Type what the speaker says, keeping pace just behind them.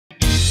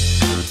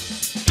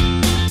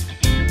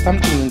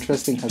Something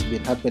interesting has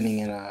been happening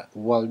in the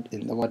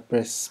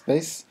WordPress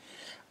space,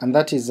 and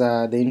that is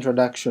the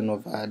introduction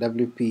of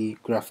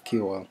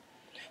WPGraphQL.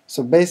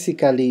 So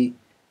basically,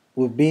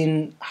 we've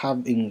been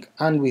having,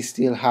 and we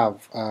still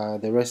have,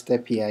 the REST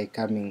API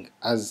coming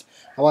as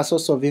our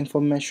source of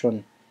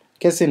information.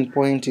 Case in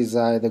point is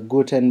the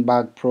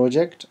Gutenberg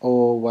project,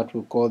 or what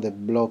we call the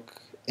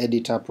block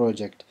editor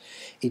project.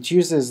 It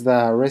uses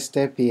the REST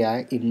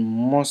API in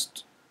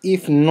most,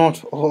 if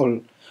not all,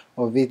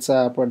 of its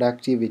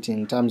productivity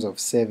in terms of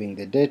saving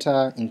the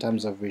data, in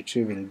terms of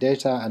retrieving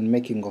data and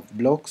making of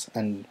blocks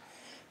and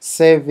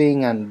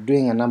saving and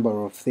doing a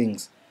number of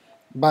things.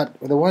 But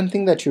the one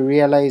thing that you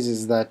realize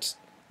is that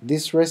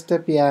this REST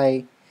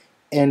API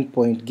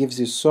endpoint gives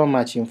you so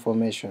much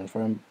information.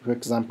 For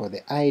example,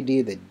 the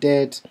ID, the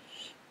date,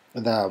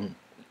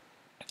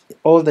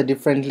 all the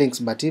different links,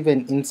 but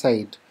even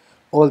inside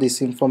all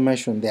this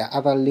information there are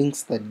other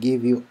links that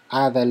give you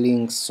other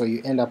links, so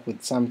you end up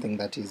with something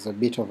that is a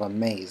bit of a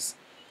maze.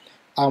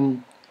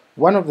 One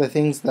of the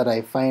things that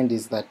I find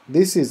is that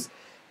this is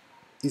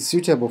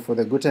suitable for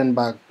the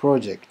Gutenberg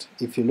project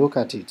if you look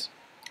at it.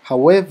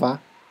 However,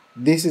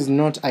 this is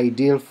not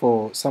ideal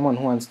for someone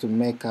who wants to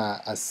make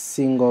a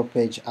single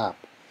page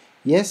app.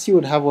 Yes, you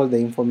would have all the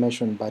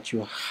information, but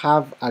you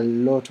have a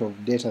lot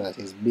of data that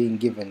is being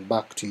given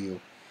back to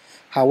you.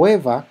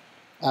 However,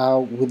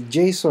 with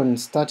Jason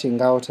starting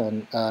out a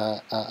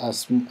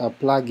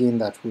plugin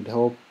that would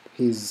help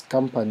his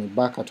company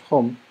back at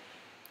home,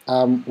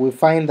 we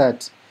find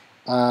that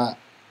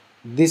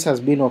this has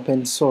been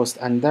open sourced,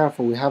 and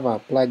therefore we have a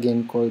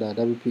plugin called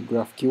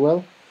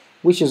WPGraphQL,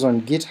 which is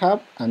on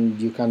GitHub,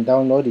 and you can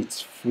download it.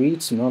 It's free,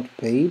 it's not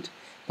paid.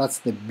 That's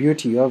the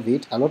beauty of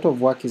it. A lot of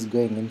work is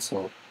going in,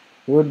 so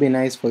it would be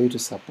nice for you to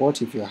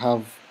support if you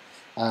have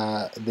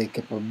the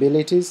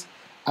capabilities.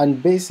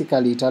 And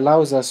basically it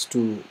allows us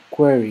to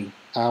query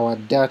our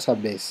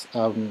database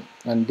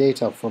and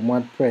data from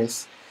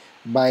WordPress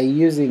by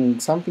using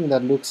something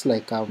that looks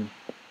like a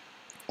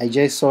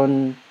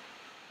JSON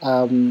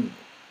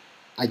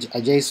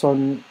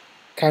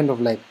kind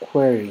of like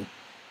query,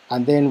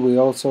 and then we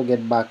also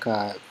get back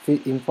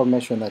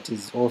information that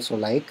is also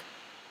like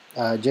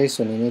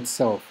JSON in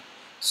itself.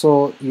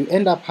 So you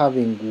end up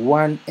having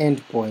one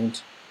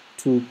endpoint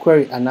to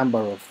query a number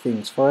of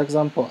things. For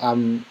example,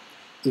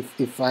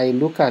 if I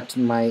look at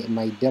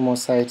my demo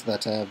site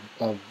that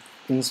I've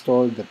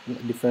installed, the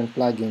different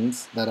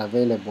plugins that are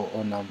available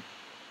on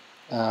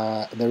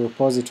the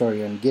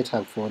repository on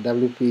GitHub for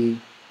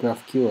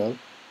WPGraphQL,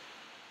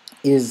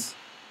 is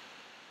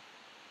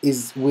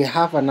we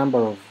have a number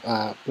of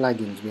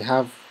plugins. We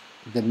have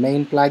the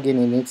main plugin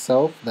in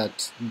itself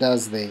that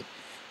does the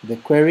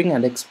querying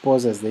and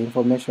exposes the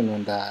information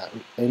on the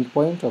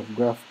endpoint of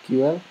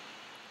GraphQL,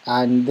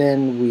 and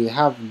then we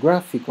have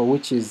Graphical,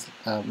 which is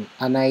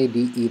an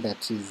IDE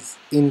that is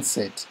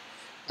inset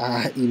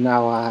in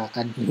our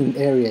admin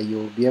area.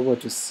 You'll be able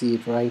to see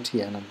it right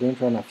here, and I'm going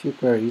to run a few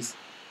queries.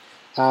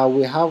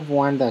 We have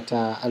one that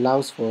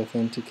allows for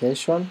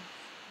authentication.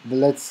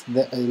 Let's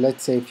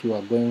say if you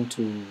are going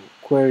to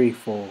query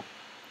for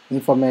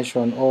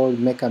information or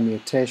make a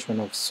mutation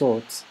of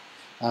sorts,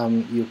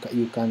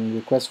 you can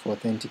request for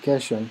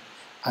authentication.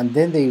 And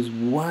then there is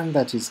one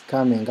that is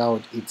coming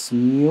out. It's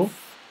new.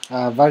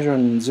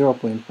 Version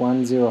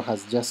 0.10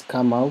 has just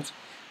come out,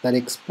 that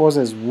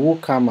exposes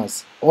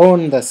WooCommerce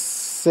on the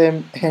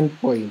same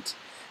endpoint.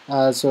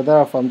 So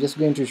therefore I'm just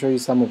going to show you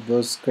some of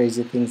those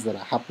crazy things that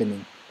are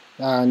happening.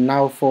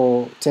 Now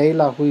for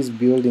Taylor, who is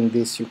building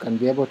this, you can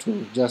be able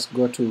to just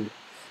go to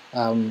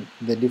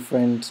the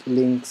different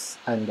links,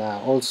 and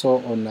also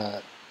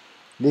on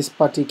this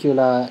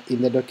particular,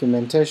 in the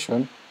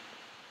documentation,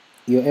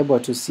 you're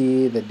able to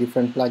see the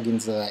different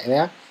plugins that are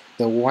there.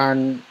 The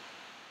one,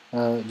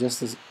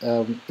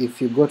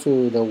 if you go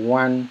to the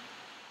one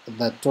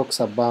that talks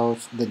about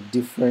the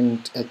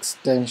different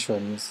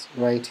extensions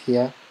right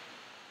here,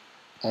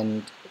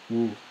 and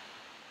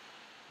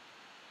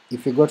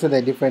if you go to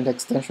the different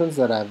extensions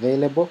that are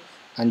available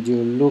and you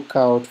look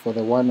out for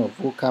the one of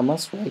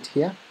WooCommerce right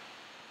here,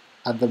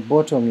 at the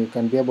bottom you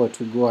can be able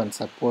to go and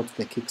support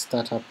the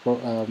Kickstarter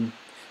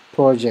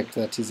project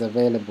that is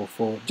available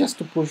for just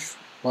to push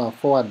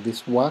forward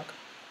this work.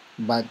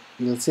 But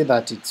you'll see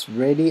that it's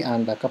ready,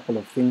 and a couple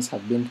of things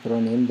have been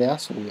thrown in there,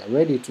 so we are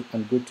ready to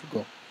and good to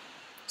go.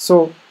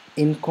 So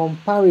in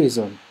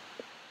comparison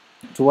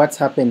to what's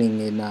happening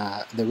in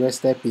the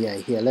REST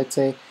API here, let's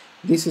say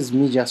this is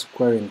me just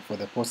querying for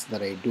the post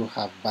that I do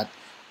have, but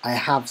I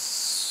have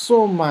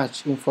so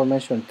much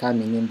information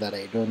coming in that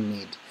I don't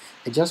need.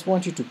 I just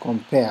want you to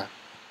compare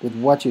with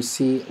what you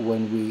see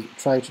when we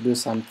try to do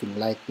something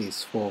like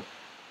this for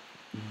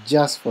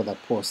just for the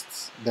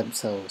posts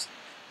themselves.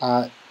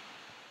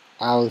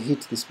 I'll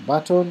hit this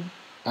button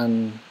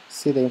and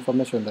see the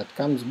information that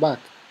comes back.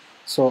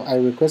 So I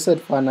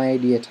requested for an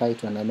ID, a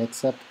title, and an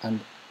accept,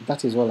 and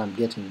that is all I'm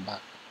getting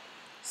back.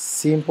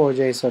 Simple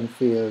JSON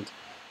field,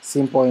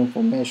 simple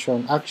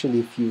information. Actually,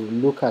 if you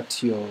look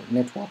at your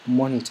network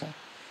monitor,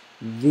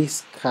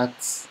 this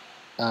cuts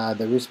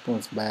the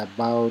response by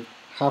about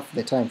half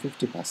the time,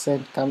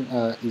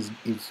 50% is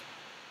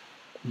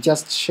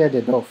just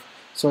shaded off.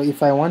 So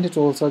if I wanted to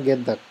also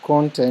get the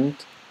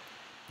content,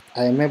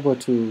 I am able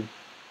to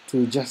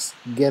just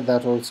get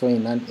that also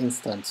in an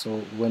instant.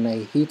 So when I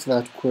hit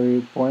that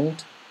query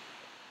point,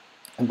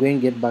 I'm going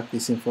to get back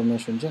this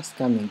information just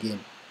coming in.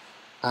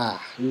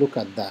 Look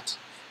at that.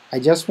 I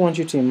just want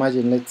you to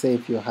imagine, let's say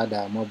if you had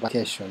a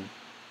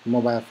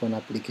mobile phone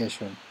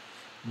application.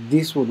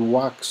 This would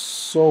work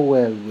so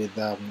well with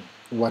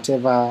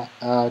whatever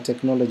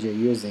technology you're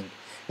using,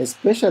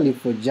 especially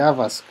for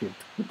JavaScript,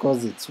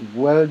 because it's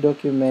well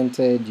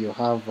documented. You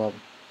have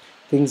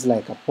things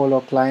like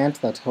Apollo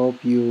client that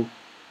help you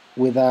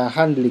with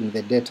handling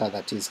the data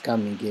that is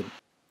coming in.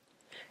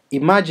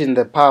 Imagine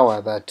the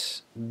power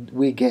that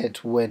we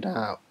get when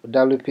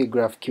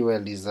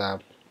WPGraphQL is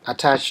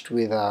attached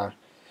with a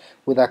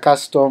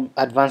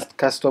advanced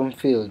custom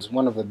fields,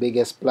 one of the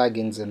biggest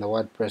plugins in the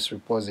WordPress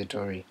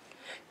repository.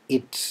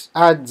 It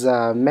adds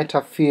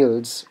meta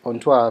fields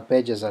onto our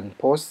pages and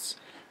posts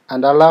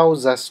and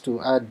allows us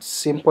to add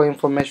simple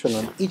information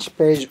on each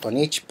page, on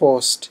each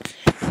post,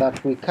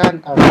 that we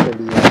can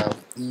actually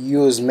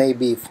use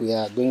maybe if we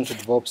are going to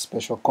develop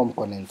special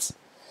components.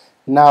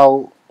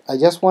 Now, I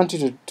just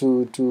wanted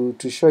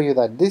to show you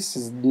that this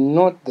is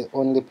not the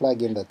only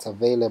plugin that's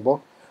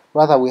available.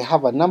 Rather, we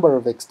have a number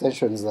of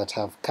extensions that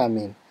have come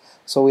in.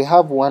 So we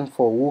have one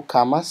for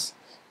WooCommerce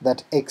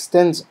that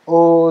extends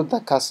all the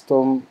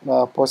custom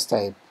post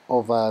type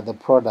of the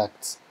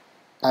products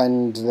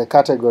and the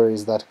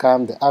categories that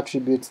come, the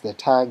attributes, the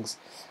tags,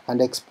 and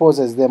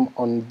exposes them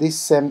on this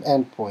same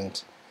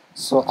endpoint.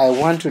 So I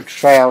want to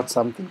try out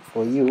something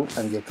for you,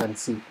 and you can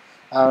see.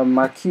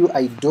 Q,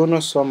 I don't know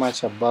so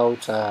much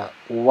about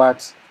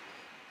what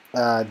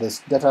this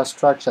data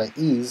structure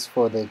is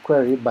for the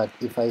query, but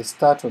if I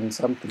start on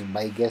something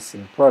by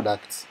guessing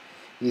products,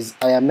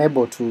 I am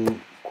able to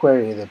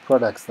query the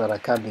products that are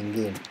coming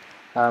in.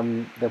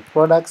 The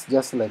products,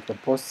 just like the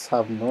posts,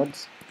 have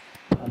nodes,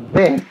 and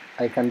then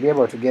I can be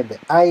able to get the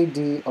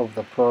ID of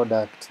the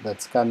product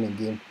that's coming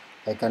in.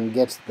 I can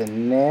get the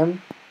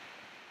name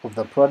of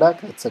the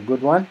product, that's a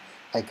good one.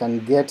 I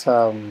can get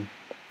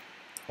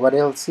what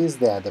else is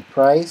there? The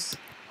price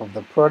of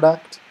the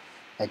product.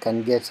 I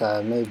can get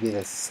maybe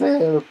the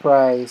sale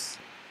price,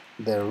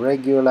 the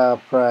regular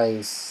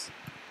price.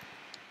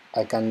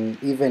 I can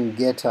even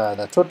get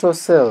the total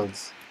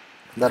sales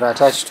that are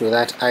attached to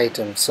that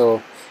item.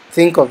 So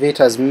think of it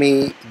as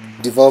me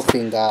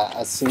developing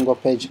a single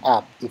page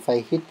app. If I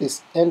hit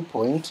this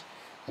endpoint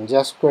and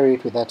just query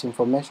it with that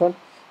information,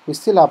 we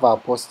still have our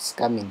posts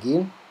coming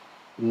in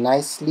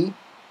nicely,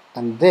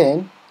 and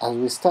then as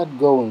we start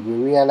going,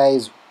 we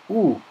realize,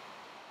 ooh,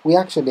 we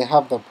actually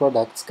have the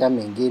products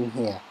coming in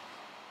here,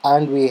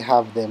 and we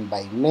have them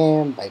by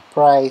name, by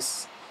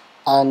price,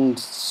 and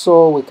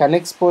so we can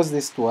expose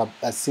this to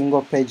a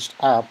single paged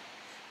app,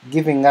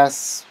 giving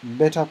us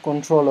better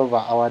control over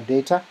our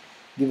data,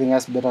 giving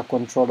us better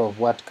control of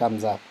what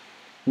comes up.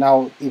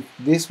 Now, if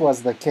this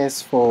was the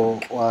case for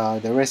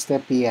the REST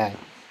API,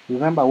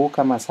 remember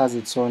WooCommerce has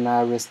its own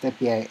REST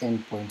API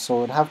endpoint,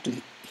 so we'd have to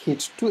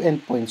hit two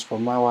endpoints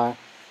from our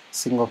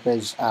single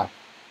page app.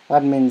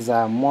 That means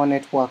more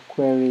network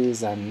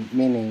queries, and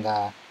meaning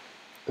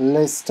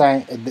less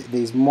time,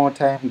 there's more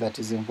time that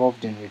is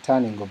involved in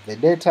returning of the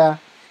data,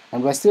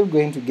 and we're still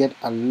going to get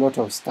a lot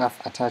of stuff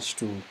attached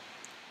to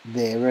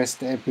the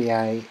REST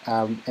API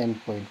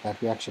endpoint that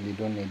we actually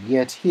don't need.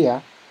 Yet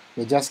here,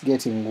 we're just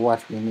getting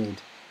what we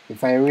need.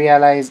 If I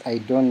realize I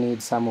don't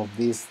need some of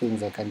these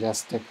things, I can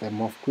just take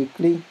them off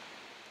quickly,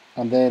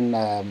 and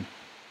then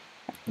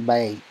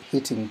by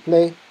hitting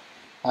play,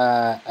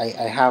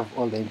 I have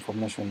all the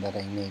information that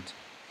I need.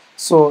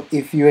 So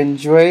if you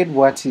enjoyed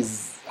what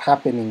is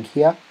happening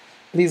here,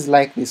 please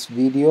like this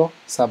video,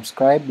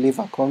 subscribe, leave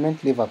a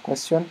comment, leave a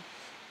question.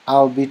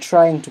 I'll be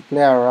trying to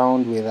play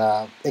around with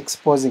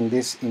exposing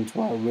this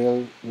into a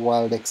real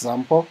world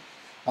example.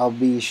 I'll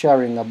be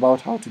sharing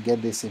about how to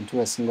get this into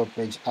a single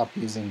page app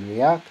using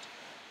React,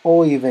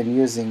 or even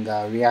using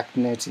React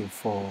Native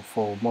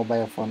for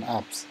mobile phone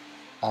apps.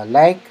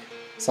 Like,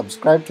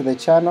 subscribe to the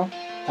channel,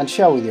 and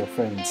share with your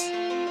friends.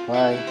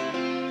 Bye.